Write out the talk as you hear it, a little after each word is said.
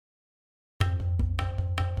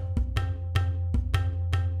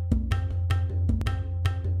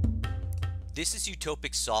This is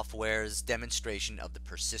Utopic Software's demonstration of the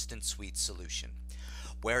Persystent Suite solution.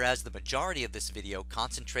 Whereas the majority of this video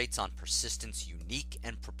concentrates on Persystent's unique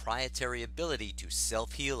and proprietary ability to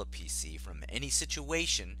self-heal a PC from any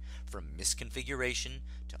situation, from misconfiguration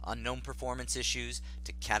to unknown performance issues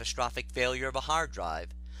to catastrophic failure of a hard drive,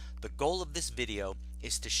 the goal of this video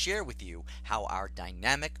is to share with you how our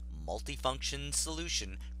dynamic multifunction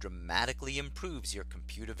solution dramatically improves your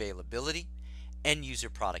compute availability, end user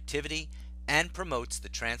productivity, and promotes the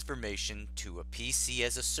transformation to a PC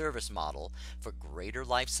as a service model for greater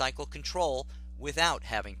lifecycle control without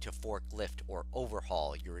having to forklift or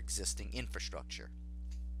overhaul your existing infrastructure.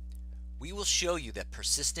 We will show you that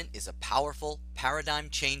Persystent is a powerful,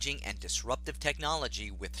 paradigm-changing, and disruptive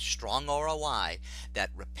technology with strong ROI that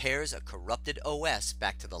repairs a corrupted OS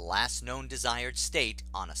back to the last known desired state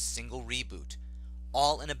on a single reboot,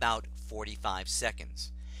 all in about 45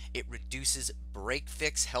 seconds. It reduces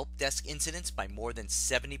break-fix help desk incidents by more than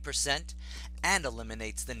 70% and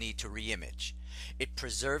eliminates the need to reimage. It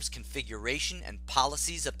preserves configuration and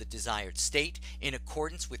policies of the desired state in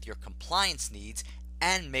accordance with your compliance needs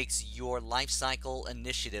and makes your lifecycle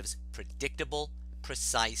initiatives predictable,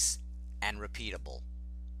 precise, and repeatable.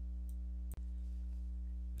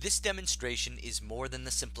 This demonstration is more than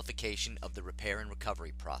the simplification of the repair and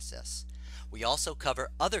recovery process. We also cover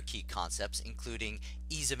other key concepts including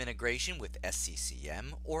ease of integration with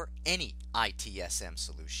SCCM or any ITSM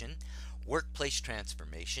solution, workplace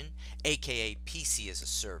transformation, aka PC as a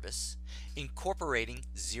service, incorporating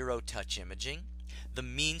zero-touch imaging, the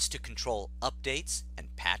means to control updates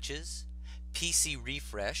and patches, PC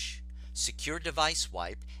refresh, secure device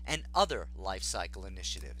wipe, and other lifecycle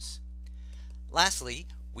initiatives. Lastly,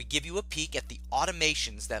 we give you a peek at the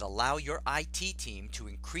automations that allow your IT team to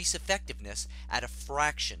increase effectiveness at a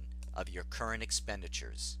fraction of your current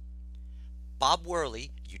expenditures. Bob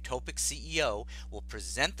Worley, Utopic CEO, will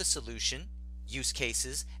present the solution, use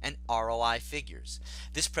cases, and ROI figures.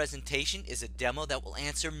 This presentation is a demo that will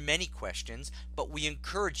answer many questions, but we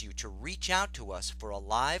encourage you to reach out to us for a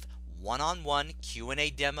live one-on-one Q&A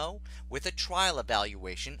demo with a trial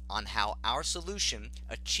evaluation on how our solution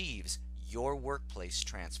achieves your workplace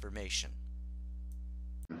transformation.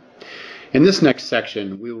 In this next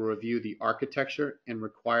section, we will review the architecture and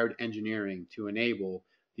required engineering to enable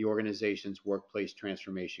the organization's workplace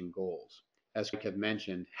transformation goals. As I have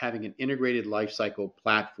mentioned, having an integrated lifecycle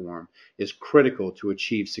platform is critical to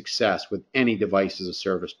achieve success with any device as a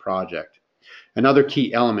service project. Another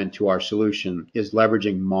key element to our solution is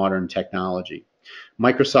leveraging modern technology.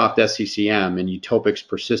 Microsoft SCCM and Utopic's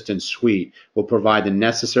Persystent Suite will provide the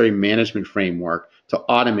necessary management framework to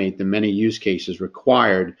automate the many use cases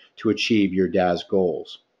required to achieve your DAS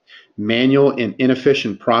goals. Manual and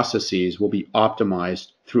inefficient processes will be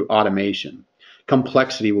optimized through automation.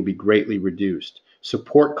 Complexity will be greatly reduced.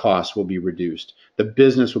 Support costs will be reduced. The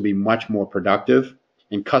business will be much more productive,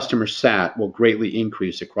 and customer sat will greatly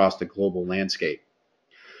increase across the global landscape.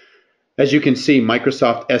 As you can see,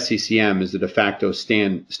 Microsoft SCCM is the de facto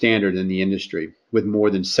standard in the industry, with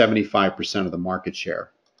more than 75% of the market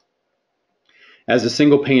share. As a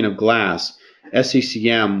single pane of glass,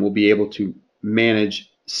 SCCM will be able to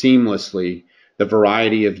manage seamlessly the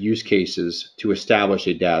variety of use cases to establish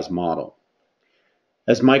a DAS model.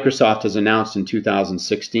 As Microsoft has announced in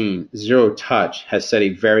 2016, Zero Touch has set a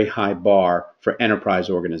very high bar for enterprise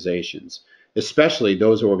organizations, especially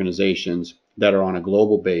those organizations that are on a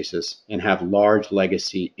global basis and have large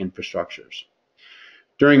legacy infrastructures.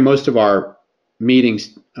 During most of our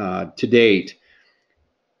meetings to date,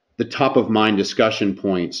 the top of mind discussion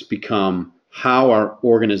points become how are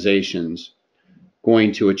organizations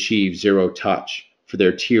going to achieve zero touch for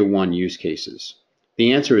their tier 1 use cases?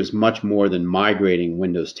 The answer is much more than migrating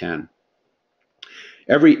Windows 10.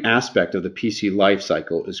 Every aspect of the PC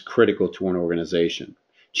lifecycle is critical to an organization.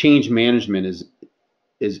 Change management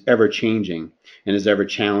is ever changing and is ever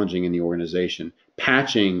challenging in the organization.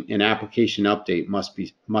 Patching and application update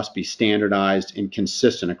must be standardized and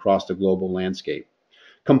consistent across the global landscape.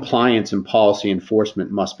 Compliance and policy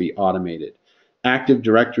enforcement must be automated. Active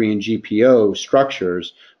Directory and GPO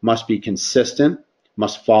structures must be consistent,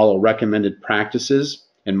 must follow recommended practices,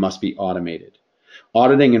 and must be automated.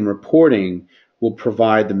 Auditing and reporting will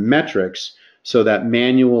provide the metrics so that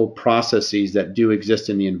manual processes that do exist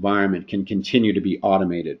in the environment can continue to be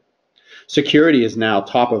automated. Security is now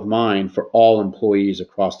top of mind for all employees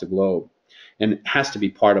across the globe and has to be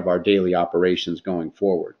part of our daily operations going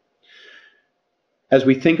forward. As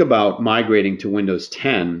we think about migrating to Windows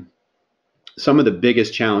 10, some of the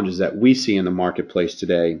biggest challenges that we see in the marketplace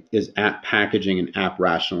today is app packaging and app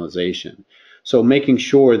rationalization. So making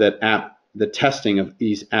sure that app the testing of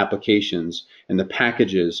these applications and the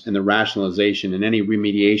packages and the rationalization and any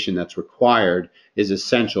remediation that's required is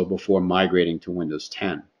essential before migrating to Windows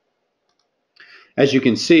 10. As you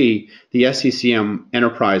can see, the SCCM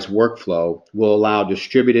enterprise workflow will allow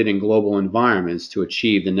distributed and global environments to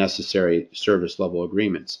achieve the necessary service level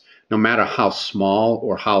agreements, no matter how small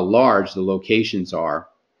or how large the locations are.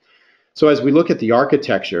 So as we look at the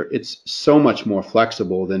architecture, it's so much more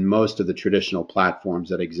flexible than most of the traditional platforms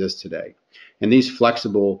that exist today. And this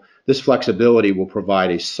flexibility will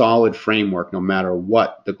provide a solid framework no matter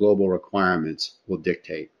what the global requirements will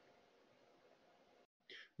dictate.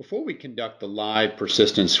 Before we conduct the live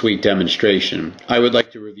Persystent Suite demonstration, I would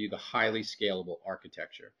like to review the highly scalable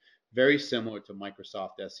architecture. Very similar to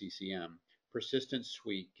Microsoft SCCM, Persystent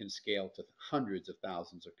Suite can scale to hundreds of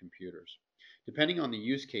thousands of computers. Depending on the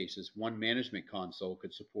use cases, one management console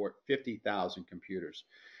could support 50,000 computers.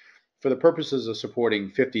 For the purposes of supporting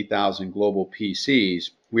 50,000 global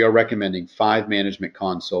PCs, we are recommending 5 management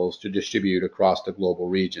consoles to distribute across the global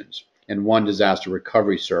regions, and 1 disaster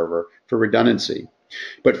recovery server for redundancy.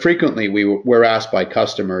 But frequently we're asked by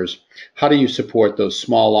customers, how do you support those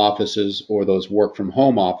small offices or those work from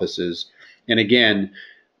home offices? And again,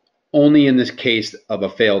 only in this case of a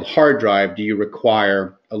failed hard drive do you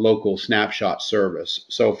require a local snapshot service.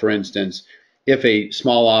 So for instance, if a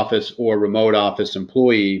small office or remote office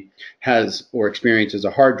employee has or experiences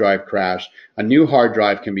a hard drive crash, a new hard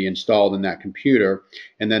drive can be installed in that computer,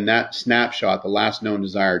 and then that snapshot, the last known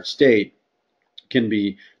desired state, can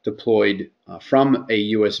be deployed from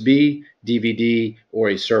a USB, DVD, or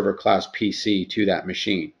a server class PC to that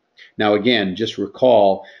machine. Now again, just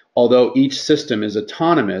recall, although each system is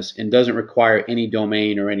autonomous and doesn't require any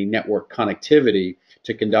domain or any network connectivity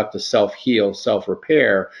to conduct a self-heal,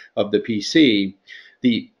 self-repair of the PC,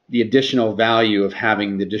 the additional value of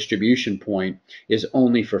having the distribution point is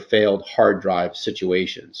only for failed hard drive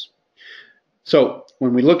situations. So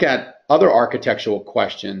when we look at other architectural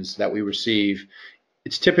questions that we receive,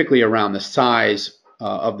 it's typically around the size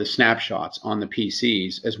of the snapshots on the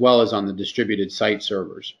PCs as well as on the distributed site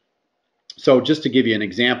servers. So just to give you an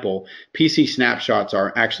example, PC snapshots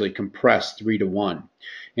are actually compressed 3:1.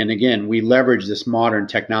 And again, we leverage this modern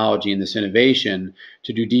technology and this innovation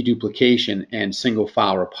to do deduplication and single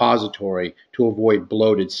file repository to avoid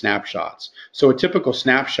bloated snapshots. So a typical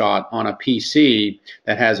snapshot on a PC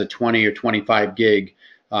that has a 20 or 25 gig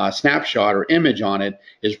snapshot or image on it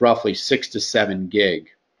is roughly 6 to 7 gig.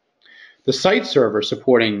 The site server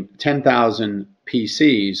supporting 10,000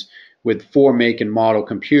 PCs with 4 make and model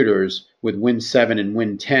computers with Win 7 and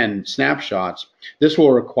Win 10 snapshots, this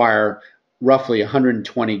will require roughly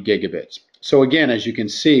 120 gigabits. So again, as you can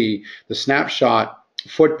see, the snapshot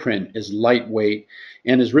footprint is lightweight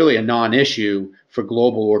and is really a non-issue for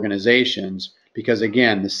global organizations because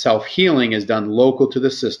again, the self-healing is done local to the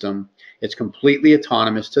system. It's completely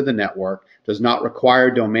autonomous to the network, does not require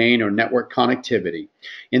domain or network connectivity.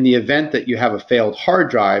 In the event that you have a failed hard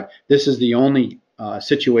drive, this is the only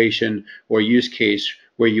situation or use case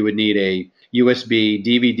where you would need a USB,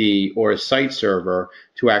 DVD, or a site server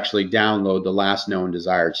to actually download the last known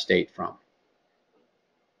desired state from.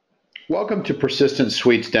 Welcome to Persystent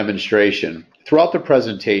Suite's demonstration. Throughout the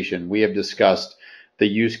presentation, we have discussed the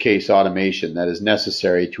use case automation that is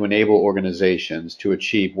necessary to enable organizations to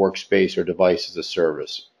achieve workspace or device as a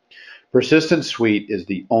service. Persystent Suite is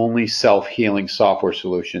the only self-healing software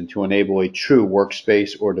solution to enable a true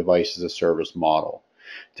workspace or device as a service model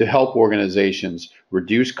to help organizations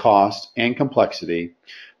reduce cost and complexity,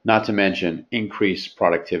 not to mention increase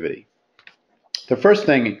productivity. The first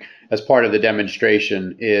thing as part of the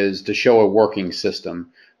demonstration is to show a working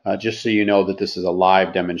system, just so you know that this is a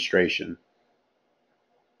live demonstration.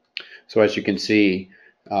 So as you can see,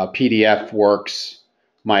 PDF works,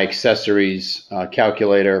 my accessories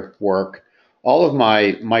calculator work. All of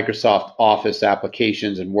my Microsoft Office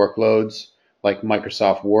applications and workloads like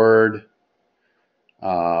Microsoft Word,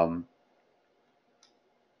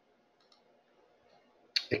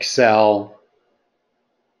 Excel,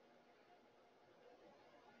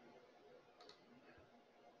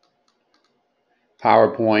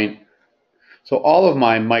 PowerPoint. So all of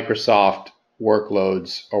my Microsoft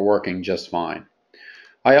workloads are working just fine.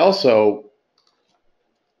 I also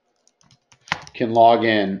can log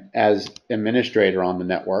in as administrator on the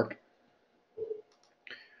network.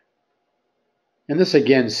 And this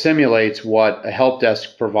again simulates what a help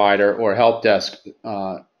desk provider or help desk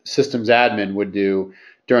systems admin would do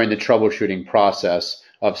during the troubleshooting process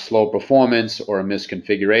of slow performance or a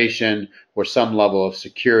misconfiguration or some level of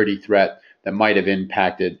security threat that might have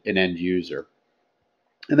impacted an end user.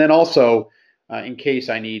 And then also in case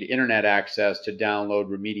I need internet access to download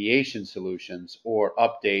remediation solutions or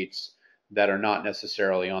updates that are not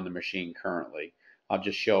necessarily on the machine currently. I'll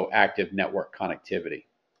just show active network connectivity.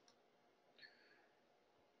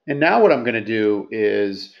 And now what I'm going to do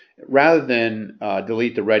is, rather than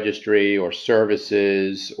delete the registry or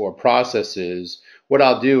services or processes, what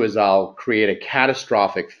I'll do is I'll create a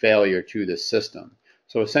catastrophic failure to the system.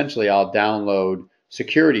 So essentially I'll download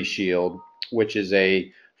Security Shield, which is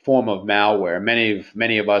a form of malware.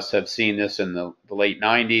 Many of us have seen this in the late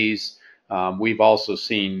 90s. We've also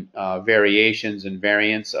seen variations and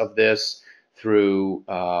variants of this through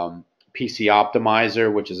PC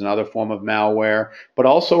Optimizer, which is another form of malware, but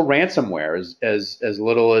also ransomware. As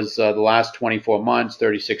little as the last 24 months,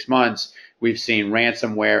 36 months, we've seen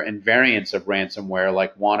ransomware and variants of ransomware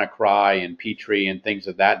like WannaCry and Petri and things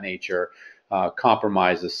of that nature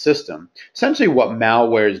compromise the system. Essentially what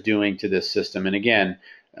malware is doing to this system, and again,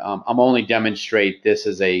 I'm only demonstrate this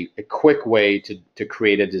as a quick way to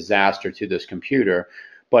create a disaster to this computer.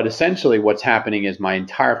 But essentially what's happening is my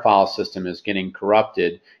entire file system is getting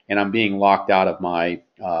corrupted and I'm being locked out of my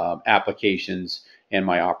applications and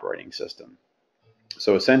my operating system.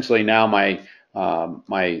 So essentially now my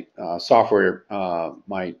software,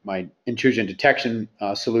 my intrusion detection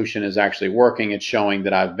solution is actually working. It's showing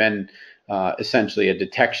that I've been essentially a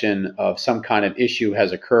detection of some kind of issue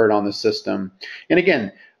has occurred on the system. And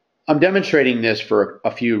again, I'm demonstrating this for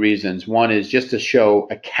a few reasons. One is just to show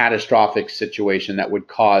a catastrophic situation that would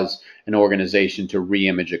cause an organization to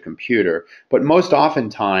re-image a computer. But most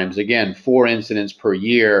oftentimes, again, 4 incidents per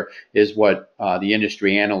year is what the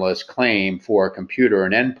industry analysts claim for a computer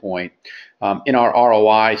and endpoint. In our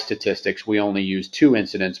ROI statistics, we only use 2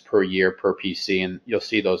 incidents per year per PC, and you'll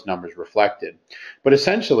see those numbers reflected. But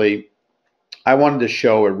essentially, I wanted to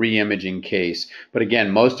show a re-imaging case. But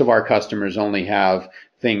again, most of our customers only have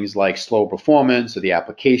things like slow performance, or the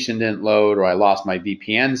application didn't load, or I lost my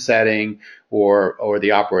VPN setting, or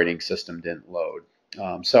the operating system didn't load.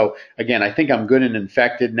 So again, I think I'm good and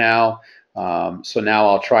infected now. So now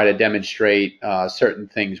I'll try to demonstrate certain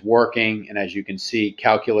things working. And as you can see,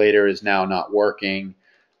 calculator is now not working.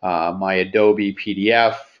 My Adobe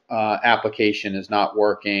PDF application is not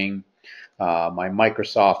working. My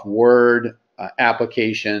Microsoft Word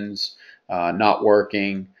applications not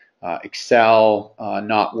working. Excel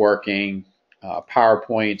not working,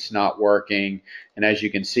 PowerPoint's not working, and as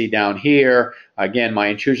you can see down here, again, my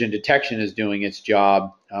intrusion detection is doing its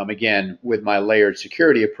job, again, with my layered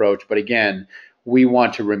security approach, but again, we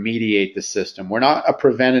want to remediate the system. We're not a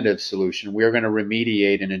preventative solution. We're going to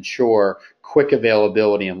remediate and ensure quick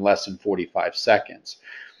availability in less than 45 seconds.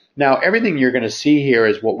 Now, everything you're going to see here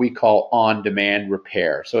is what we call on-demand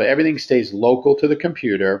repair. So everything stays local to the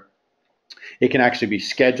computer. It can actually be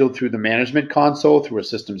scheduled through the management console, through a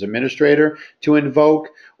systems administrator to invoke,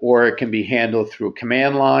 or it can be handled through a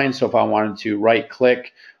command line. So if I wanted to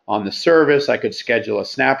right-click on the service, I could schedule a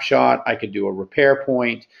snapshot. I could do a repair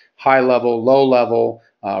point, high-level, low-level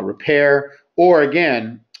repair. Or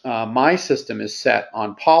again, my system is set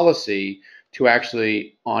on policy to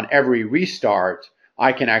actually, on every restart,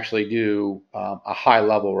 I can actually do a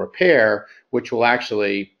high-level repair, which will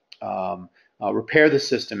actually repair the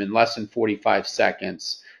system in less than 45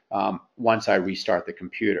 seconds once I restart the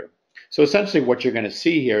computer. So essentially what you're going to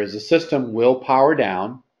see here is the system will power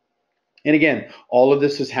down. And again, all of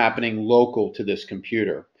this is happening local to this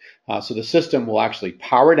computer. So the system will actually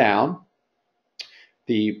power down,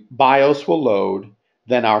 the BIOS will load,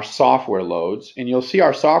 then our software loads. And you'll see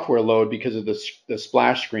our software load because of the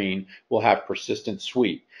splash screen will have Persystent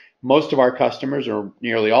Suite. Most of our customers, or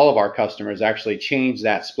nearly all of our customers, actually change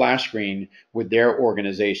that splash screen with their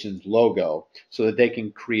organization's logo so that they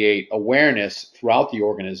can create awareness throughout the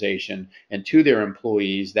organization and to their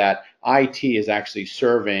employees that IT is actually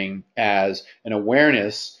serving as an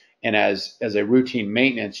awareness and as a routine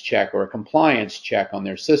maintenance check or a compliance check on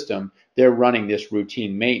their system. They're running this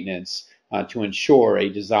routine maintenance to ensure a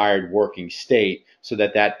desired working state so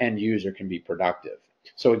that that end user can be productive.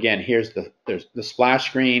 So again, here's the splash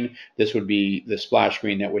screen. This would be the splash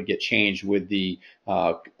screen that would get changed with the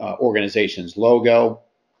organization's logo.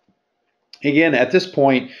 Again, at this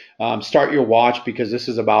point, start your watch because this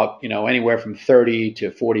is about anywhere from 30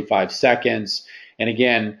 to 45 seconds. And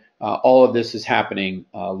again, all of this is happening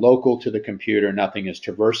local to the computer. Nothing is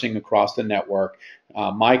traversing across the network.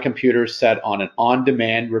 My computer is set on an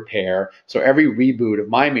on-demand repair. So every reboot of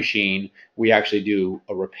my machine, we actually do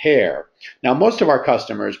a repair. Now, most of our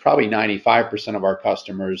customers, probably 95% of our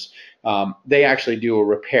customers, they actually do a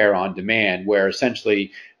repair on demand where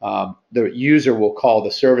essentially the user will call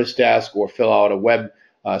the service desk or fill out a web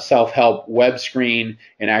self-help web screen,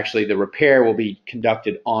 and actually the repair will be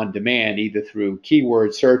conducted on demand, either through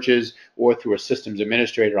keyword searches or through a systems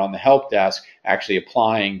administrator on the help desk actually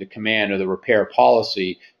applying the command or the repair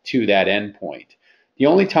policy to that endpoint. The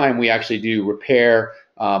only time we actually do repair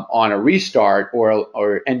on a restart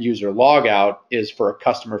or end user logout is for a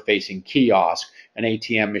customer facing kiosk, an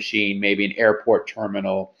ATM machine, maybe an airport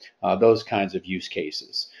terminal, those kinds of use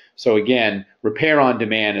cases. So again, repair on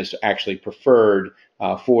demand is actually preferred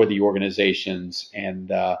for the organizations,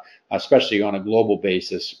 and especially on a global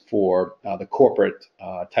basis for the corporate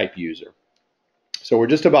type user. So we're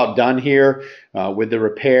just about done here with the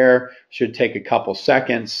repair. Should take a couple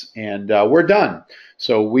seconds, and we're done.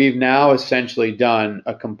 So we've now essentially done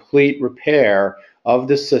a complete repair of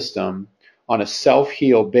the system on a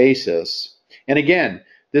self-heal basis. And again,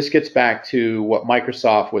 this gets back to what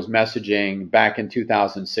Microsoft was messaging back in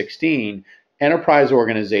 2016. Enterprise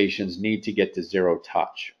organizations need to get to zero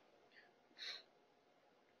touch.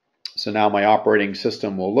 So now my operating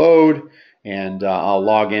system will load, and I'll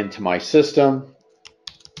log into my system.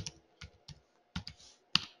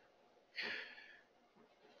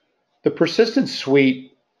 The Persystent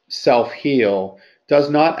Suite self-heal does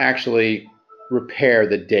not actually repair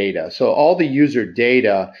the data. So all the user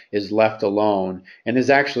data is left alone, and is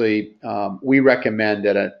actually, we recommend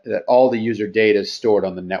that all the user data is stored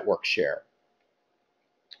on the network share.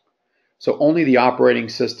 So only the operating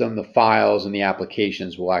system, the files, and the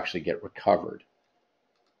applications will actually get recovered.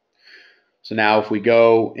 So now if we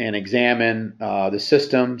go and examine the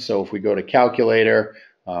system, so if we go to calculator,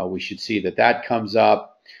 we should see that that comes up.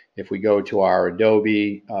 If we go to our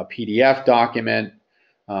Adobe PDF document,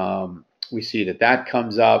 we see that that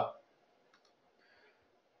comes up.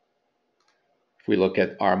 If we look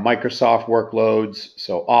at our Microsoft workloads,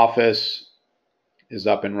 so Office is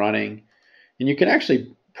up and running. And you can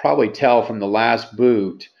actually probably tell from the last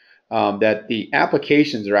boot that the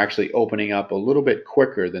applications are actually opening up a little bit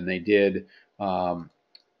quicker than they did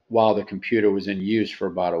while the computer was in use for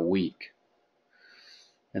about a week.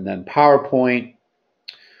 And then PowerPoint.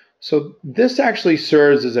 So this actually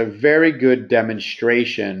serves as a very good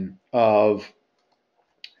demonstration of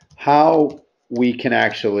how we can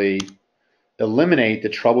actually eliminate the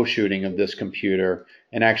troubleshooting of this computer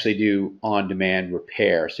and actually do on-demand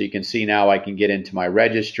repair. So you can see now I can get into my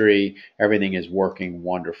registry. Everything is working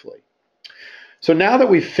wonderfully. So now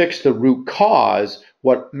that we've fixed the root cause,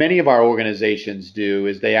 what many of our organizations do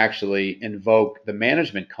is they actually invoke the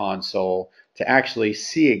management console to actually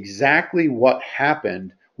see exactly what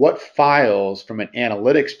happened, what files from an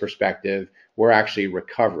analytics perspective were actually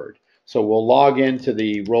recovered. So we'll log into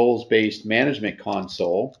the roles-based management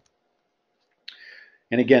console.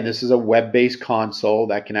 And again, this is a web-based console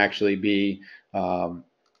that can actually be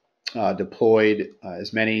deployed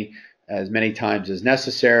as many times as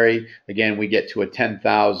necessary. Again, we get to a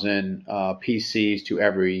 10,000 PCs to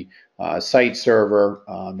every site server.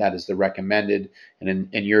 That is the recommended. And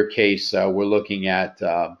in your case, we're looking at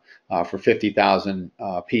for 50,000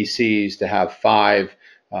 PCs to have 5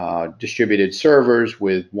 distributed servers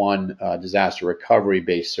with 1 disaster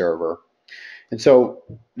recovery-based server. And so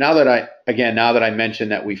now that I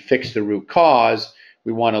mentioned that we fixed the root cause,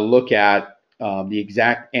 we want to look at the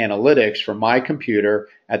exact analytics for my computer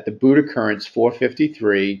at the boot occurrence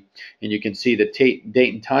 453, and you can see the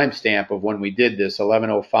date and time stamp of when we did this,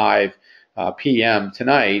 11:05 p.m.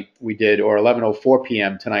 tonight we did, or 11:04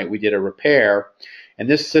 p.m. tonight we did a repair, and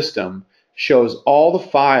this system shows all the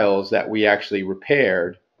files that we actually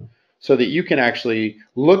repaired, so that you can actually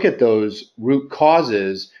look at those root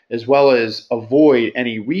causes as well as avoid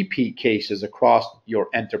any repeat cases across your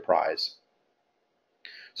enterprise.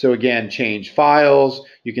 So again, change files.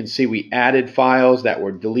 You can see we added files that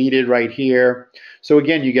were deleted right here. So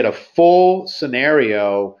again, you get a full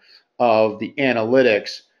scenario of the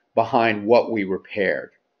analytics behind what we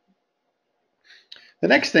repaired. The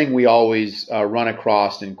next thing we always run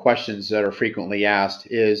across in questions that are frequently asked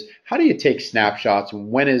is, how do you take snapshots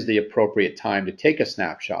and when is the appropriate time to take a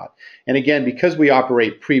snapshot? And again, because we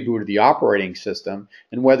operate pre-boot of the operating system,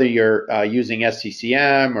 and whether you're using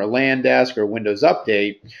SCCM or LANDesk or Windows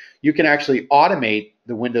Update, you can actually automate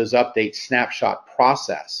the Windows Update snapshot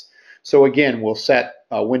process. So again, we'll set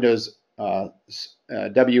Windows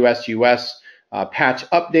WSUS patch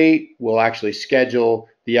update. We'll actually schedule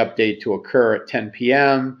the update to occur at 10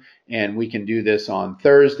 p.m. and we can do this on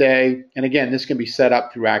Thursday. And again, this can be set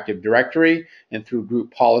up through Active Directory and through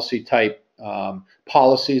group policy type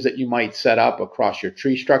policies that you might set up across your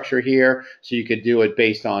tree structure here. So you could do it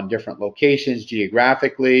based on different locations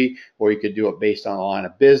geographically, or you could do it based on a line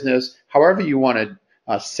of business. However you want to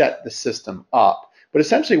set the system up, But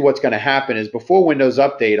essentially what's going to happen is before Windows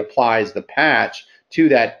Update applies the patch to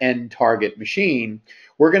that end target machine,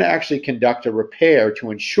 we're going to actually conduct a repair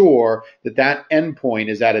to ensure that that endpoint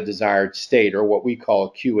is at a desired state, or what we call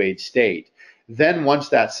a QA'd state. Then once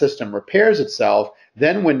that system repairs itself,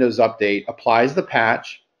 then Windows Update applies the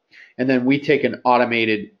patch, and then we take an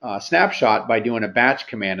automated snapshot by doing a batch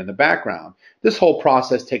command in the background. This whole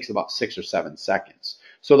process takes about 6 or 7 seconds.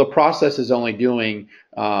 So the process is only doing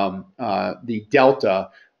the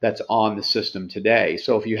delta that's on the system today.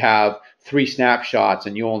 So if you have 3 snapshots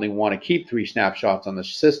and you only want to keep 3 snapshots on the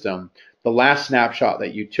system, the last snapshot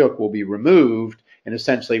that you took will be removed and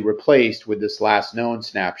essentially replaced with this last known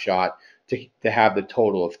snapshot to have the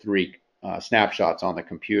total of 3 snapshots on the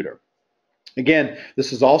computer. Again,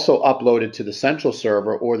 this is also uploaded to the central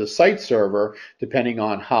server or the site server, depending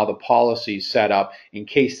on how the policy is set up in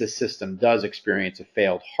case the system does experience a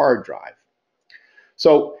failed hard drive.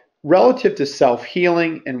 So relative to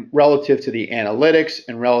self-healing and relative to the analytics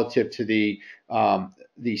and relative to the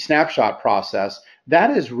snapshot process,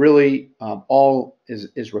 that is really all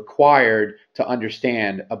is required to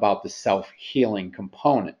understand about the self-healing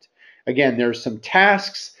component. Again, there's some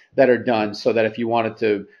tasks that are done so that if you wanted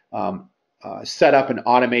to set up an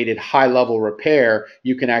automated high-level repair,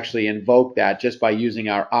 you can actually invoke that just by using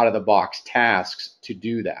our out-of-the-box tasks to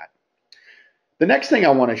do that. The next thing I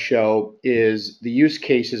want to show is the use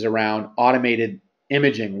cases around automated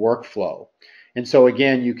imaging workflow. And so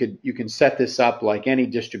again, you can set this up like any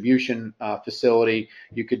distribution facility.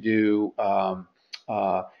 You could do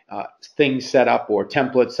things set up or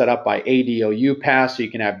templates set up by ADOU pass, so you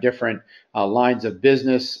can have different lines of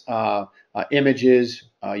business images.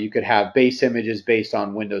 You could have base images based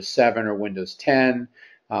on Windows 7 or Windows 10.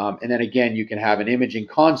 And then again, you can have an imaging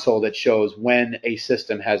console that shows when a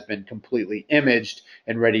system has been completely imaged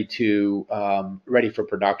and ready for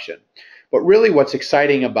production. But really what's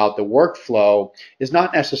exciting about the workflow is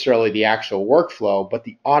not necessarily the actual workflow, but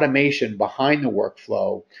the automation behind the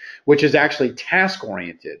workflow, which is actually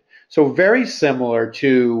task-oriented. So very similar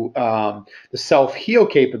to the self-heal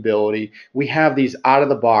capability, we have these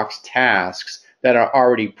out-of-the-box tasks that are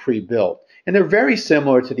already pre-built. And they're very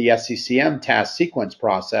similar to the SCCM task sequence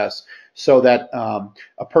process, so that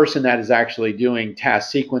a person that is actually doing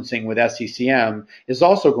task sequencing with SCCM is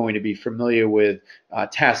also going to be familiar with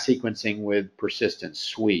task sequencing with Persystent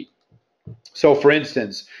Suite. So for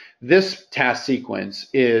instance, this task sequence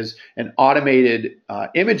is an automated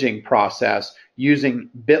imaging process using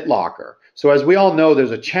BitLocker. So as we all know,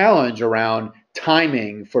 there's a challenge around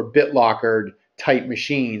timing for BitLocker type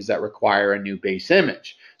machines that require a new base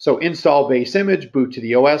image. So install base image, boot to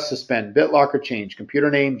the OS, suspend BitLocker, change computer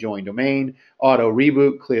name, join domain, auto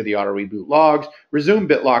reboot, clear the auto reboot logs, resume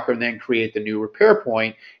BitLocker, and then create the new repair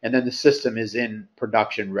point, and then the system is in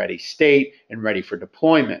production ready state and ready for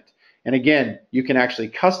deployment. And again, you can actually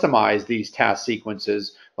customize these task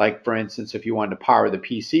sequences, like for instance, if you wanted to power the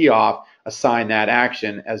PC off, assign that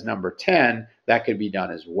action as number 10, that could be done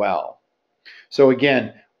as well. So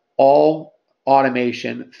again, all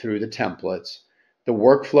automation through the templates. The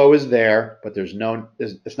workflow is there, but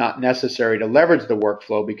it's not necessary to leverage the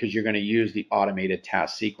workflow because you're going to use the automated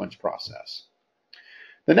task sequence process.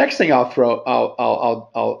 The next thing I'll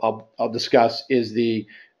discuss is the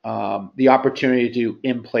opportunity to do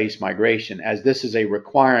in-place migration, as this is a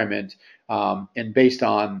requirement, and based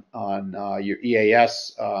on your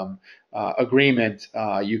EAS agreement,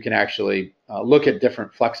 you can actually look at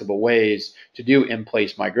different flexible ways to do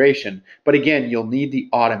in-place migration. But again, you'll need the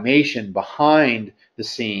automation behind the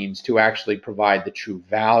scenes to actually provide the true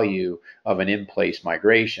value of an in-place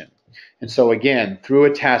migration. And so again, through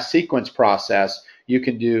a task sequence process, you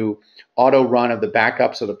can do auto run of the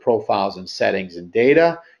backups of the profiles and settings and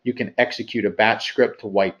data. You can execute a batch script to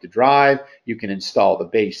wipe the drive. You can install the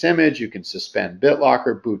base image. You can suspend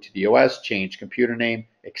BitLocker, boot to the OS, change computer name,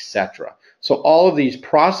 etc. So all of these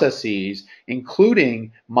processes,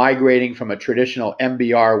 including migrating from a traditional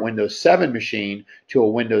MBR Windows 7 machine to a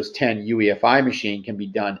Windows 10 UEFI machine, can be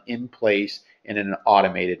done in place and in an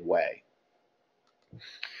automated way.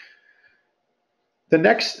 The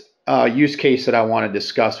next use case that I want to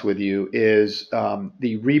discuss with you is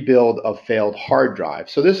the rebuild of failed hard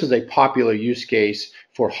drives. So this is a popular use case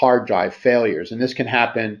for hard drive failures, and this can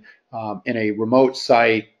happen in a remote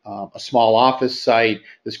site, a small office site.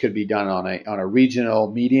 This could be done on a regional,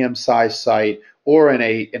 medium-sized site, or in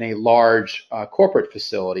a large corporate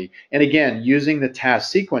facility. And again, using the task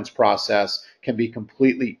sequence process can be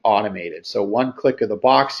completely automated. So one click of the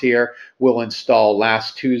box here will install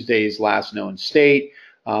last Tuesday's last known state.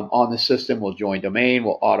 on the system. We'll join domain,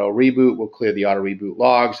 we'll auto reboot, we'll clear the auto reboot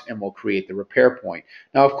logs, and we'll create the repair point.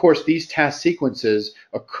 Now, of course, these task sequences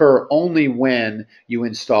occur only when you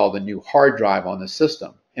install the new hard drive on the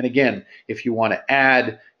system. And again, if you want to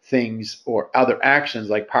add things or other actions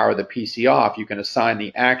like power the PC off, you can assign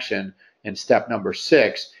the action in step number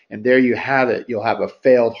 6, and there you have it. You'll have a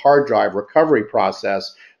failed hard drive recovery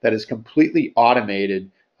process that is completely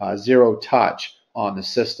automated, zero touch on the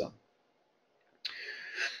system.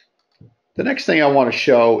 The next thing I want to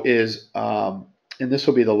show is, and this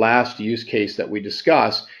will be the last use case that we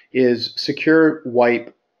discuss, is secure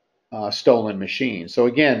wipe stolen machines. So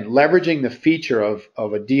again, leveraging the feature of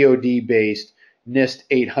a DoD-based NIST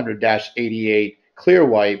 800-88 clear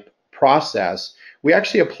wipe process, we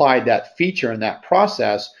actually applied that feature and that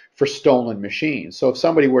process for stolen machines. So if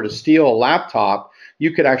somebody were to steal a laptop,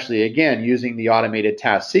 you could actually, again, using the automated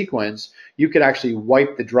task sequence, you could actually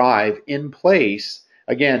wipe the drive in place.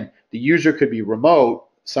 Again, the user could be remote.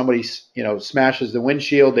 Somebody, smashes the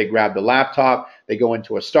windshield, they grab the laptop, they go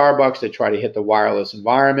into a Starbucks, they try to hit the wireless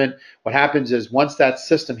environment. What happens is once that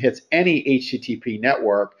system hits any HTTP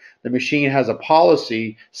network, the machine has a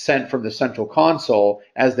policy sent from the central console.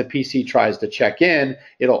 As the PC tries to check in,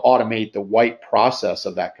 it'll automate the wipe process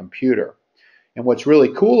of that computer. And what's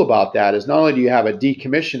really cool about that is not only do you have a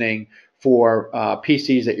decommissioning for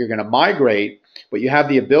PCs that you're going to migrate, but you have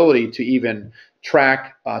the ability to even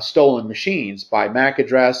track stolen machines by MAC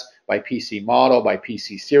address, by PC model, by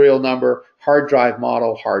PC serial number, hard drive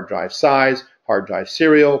model, hard drive size, hard drive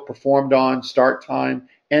serial, performed on, start time,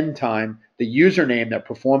 end time, the username that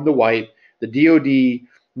performed the wipe. The DoD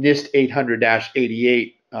NIST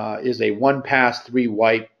 800-88 is a 1-pass 3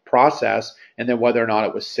 wipe process, and then whether or not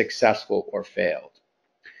it was successful or failed.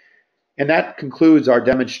 And that concludes our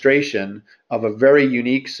demonstration of a very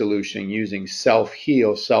unique solution using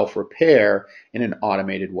self-heal, self-repair in an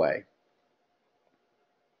automated way.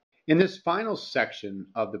 In this final section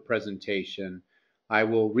of the presentation, I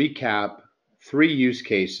will recap 3 use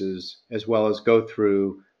cases as well as go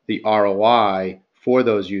through the ROI for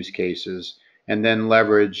those use cases, and then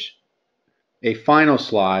leverage a final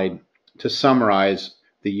slide to summarize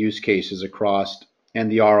the use cases across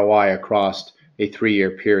and the ROI across a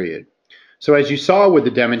 3-year period. So as you saw with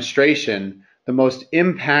the demonstration, the most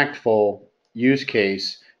impactful use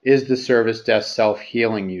case is the service desk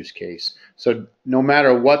self-healing use case. So no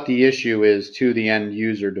matter what the issue is to the end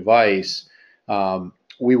user device,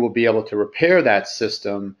 we will be able to repair that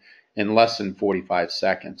system in less than 45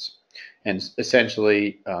 seconds. And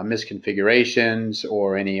essentially misconfigurations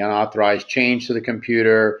or any unauthorized change to the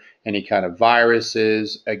computer, any kind of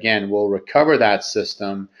viruses, again, we'll recover that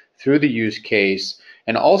system through the use case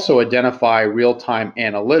and also identify real-time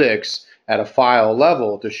analytics at a file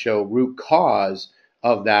level to show root cause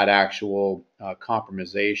of that actual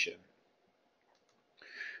compromisation.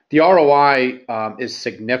 The ROI is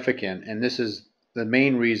significant, and this is the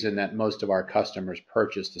main reason that most of our customers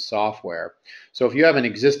purchase the software. So if you have an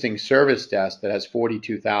existing service desk that has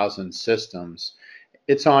 42,000 systems,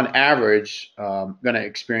 it's on average going to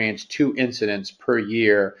experience 2 incidents per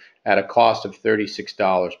year at a cost of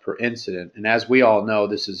 $36 per incident. And as we all know,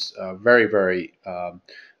 this is a very, very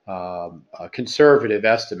conservative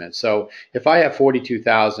estimate. So if I have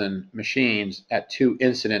 42,000 machines at 2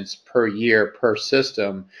 incidents per year per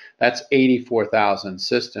system, that's 84,000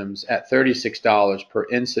 systems at $36 per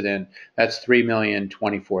incident. That's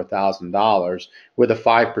 $3,024,000 with a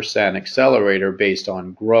 5% accelerator based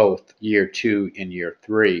on growth year 2 and year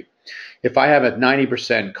 3. If I have a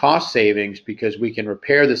 90% cost savings because we can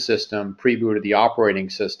repair the system, pre-boot the operating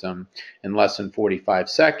system in less than 45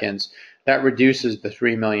 seconds, that reduces the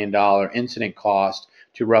 $3 million incident cost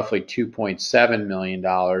to roughly $2.7 million.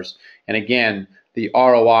 And again, the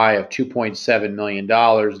ROI of $2.7 million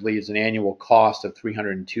leaves an annual cost of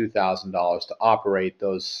 $302,000 to operate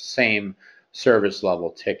those same service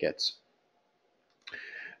level tickets.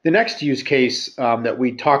 The next use case that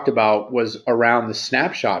we talked about was around the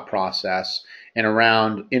snapshot process and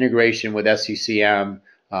around integration with SCCM,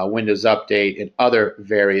 Windows Update, and other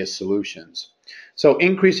various solutions. So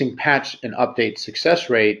increasing patch and update success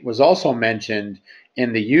rate was also mentioned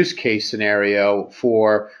in the use case scenario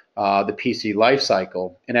for the PC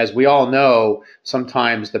lifecycle. And as we all know,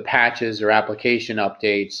 sometimes the patches or application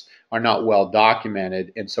updates are not well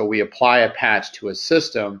documented, and so we apply a patch to a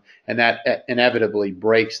system, and that inevitably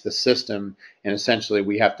breaks the system, and essentially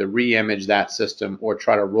we have to re-image that system or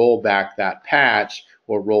try to roll back that patch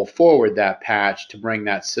or roll forward that patch to bring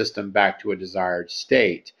that system back to a desired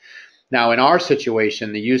state. Now, in our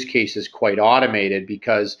situation, the use case is quite automated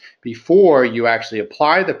because before you actually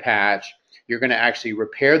apply the patch, you're going to actually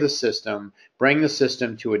repair the system, bring the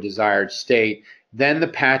system to a desired state. Then the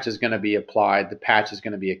patch is going to be applied. The patch is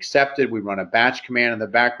going to be accepted. We run a batch command in the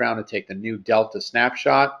background to take the new Delta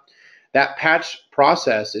snapshot. That patch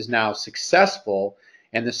process is now successful,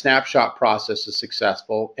 and the snapshot process is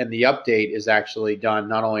successful, and the update is actually done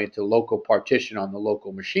not only to local partition on the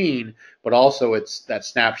local machine, but also that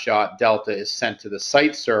snapshot Delta is sent to the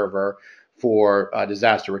site server for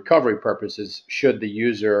disaster recovery purposes should the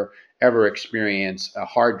user ever experience a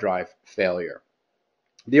hard drive failure.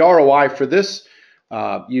 The ROI for this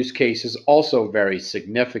use case is also very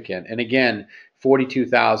significant. And again,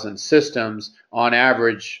 42,000 systems on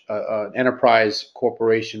average, an enterprise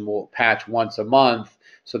corporation will patch once a month.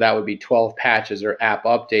 So that would be 12 patches or app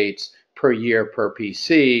updates per year per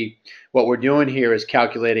PC. What we're doing here is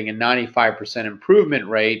calculating a 95% improvement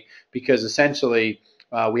rate, because essentially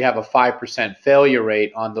we have a 5% failure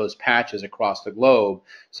rate on those patches across the globe.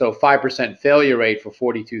 So 5% failure rate for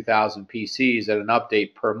 42,000 PCs at an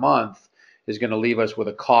update per month is going to leave us with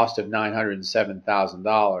a cost of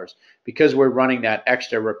 $907,000. Because we're running that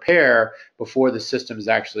extra repair before the system is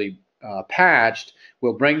actually patched,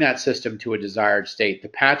 we'll bring that system to a desired state. The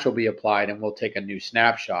patch will be applied and we'll take a new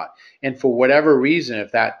snapshot. And for whatever reason,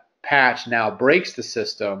 if that patch now breaks the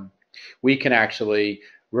system, we can actually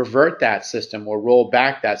revert that system or roll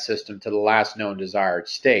back that system to the last known desired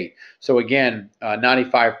state. So again,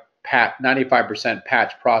 95%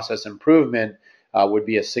 patch process improvement would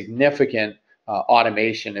be a significant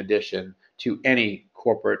automation addition to any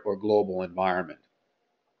corporate or global environment.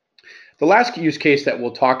 The last use case that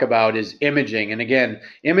we'll talk about is imaging. And again,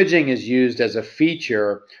 imaging is used as a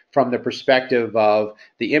feature from the perspective of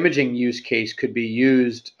the imaging use case could be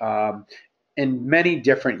used in many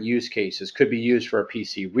different use cases. Could be used for a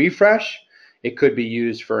PC refresh. It could be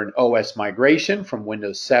used for an OS migration from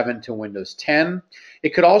Windows 7 to Windows 10.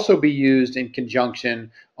 It could also be used in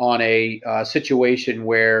conjunction on a situation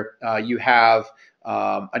where you have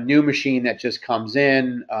a new machine that just comes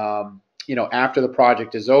in, after the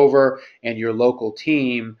project is over, and your local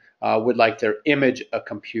team would like to image a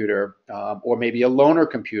computer, or maybe a loaner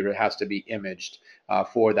computer has to be imaged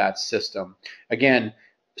for that system. Again,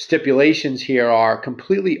 stipulations here are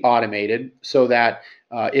completely automated, so that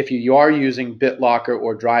if you are using BitLocker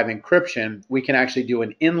or drive encryption, we can actually do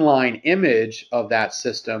an inline image of that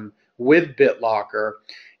system with BitLocker,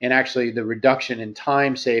 and actually the reduction in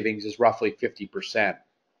time savings is roughly 50%.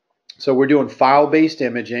 So we're doing file-based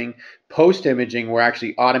imaging. Post-imaging, we're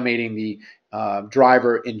actually automating the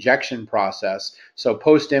driver injection process. So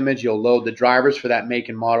post-image, you'll load the drivers for that make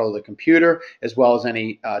and model of the computer, as well as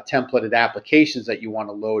any templated applications that you want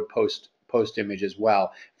to load post-image as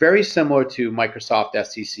well. Very similar to Microsoft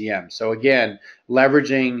SCCM. So again,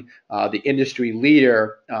 leveraging the industry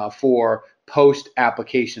leader for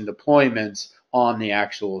post-application deployments on the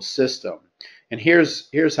actual system. And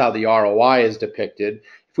here's how the ROI is depicted.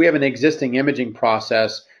 If we have an existing imaging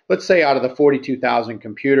process, let's say out of the 42,000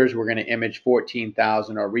 computers, we're going to image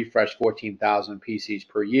 14,000 or refresh 14,000 PCs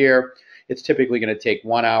per year. It's typically going to take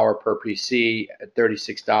 1 hour per PC at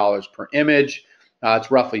 $36 per image. It's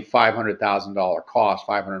roughly $500,000 cost,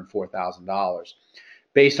 $504,000.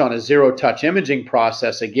 Based on a zero-touch imaging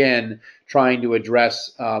process, again, trying to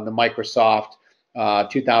address the Microsoft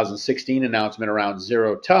 2016 announcement around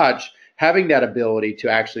zero touch, having that ability to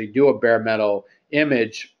actually do a bare metal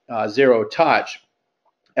image zero touch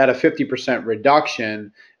at a 50%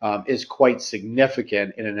 reduction is quite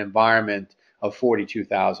significant in an environment of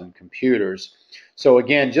 42,000 computers. So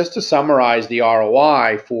again, just to summarize the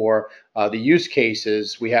ROI for the use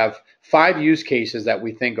cases, we have 5 use cases that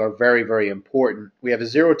we think are very, very important. We have a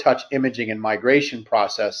zero-touch imaging and migration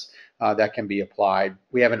process that can be applied.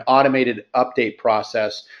 We have an automated update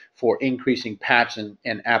process for increasing patch and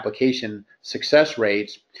application success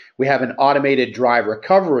rates. We have an automated drive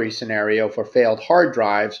recovery scenario for failed hard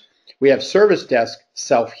drives. We have service desk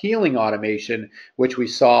self-healing automation, which we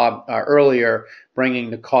saw earlier,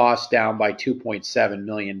 bringing the cost down by $2.7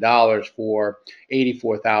 million for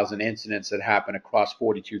 84,000 incidents that happen across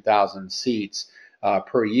 42,000 seats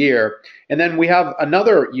per year. And then we have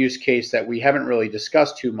another use case that we haven't really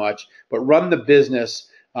discussed too much, but run the business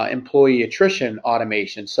employee attrition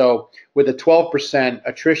automation. So with a 12%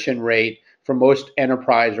 attrition rate for most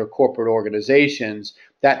enterprise or corporate organizations,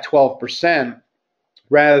 that 12%,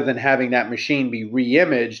 rather than having that machine be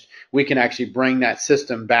re-imaged, we can actually bring that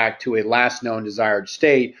system back to a last known desired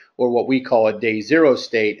state, or what we call a day zero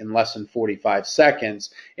state, in less than 45 seconds.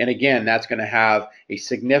 And again, that's going to have a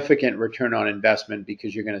significant return on investment,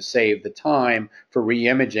 because you're going to save the time for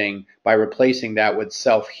re-imaging by replacing that with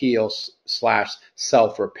self-heal /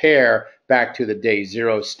 self-repair back to the day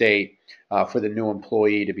zero state for the new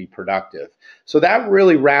employee to be productive. So that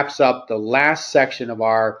really wraps up the last section of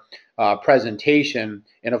our presentation.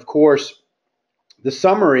 And of course, the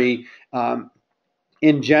summary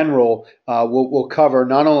in general will cover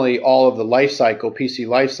not only all of the PC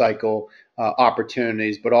life cycle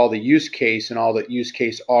opportunities, but all the use case and all the use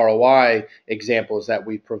case ROI examples that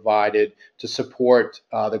we provided to support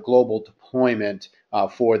the global deployment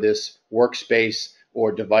for this workspace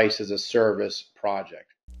or device as a service project.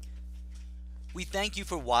 We thank you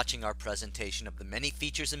for watching our presentation of the many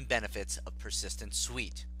features and benefits of Persystent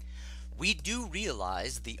Suite. We do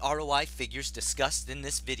realize the ROI figures discussed in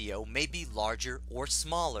this video may be larger or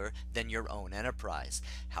smaller than your own enterprise.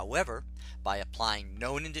 However, by applying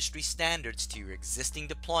known industry standards to your existing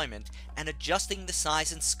deployment and adjusting the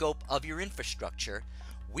size and scope of your infrastructure,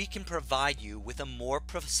 we can provide you with a more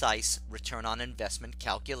precise return on investment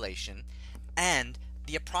calculation and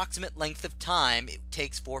the approximate length of time it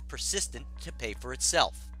takes for Persystent to pay for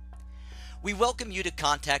itself. We welcome you to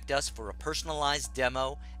contact us for a personalized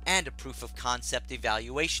demo and a proof of concept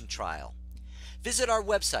evaluation trial. Visit our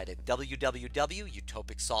website at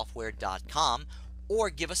www.utopicsoftware.com or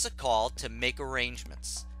give us a call to make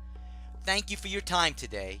arrangements. Thank you for your time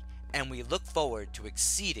today, and we look forward to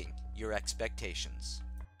exceeding your expectations.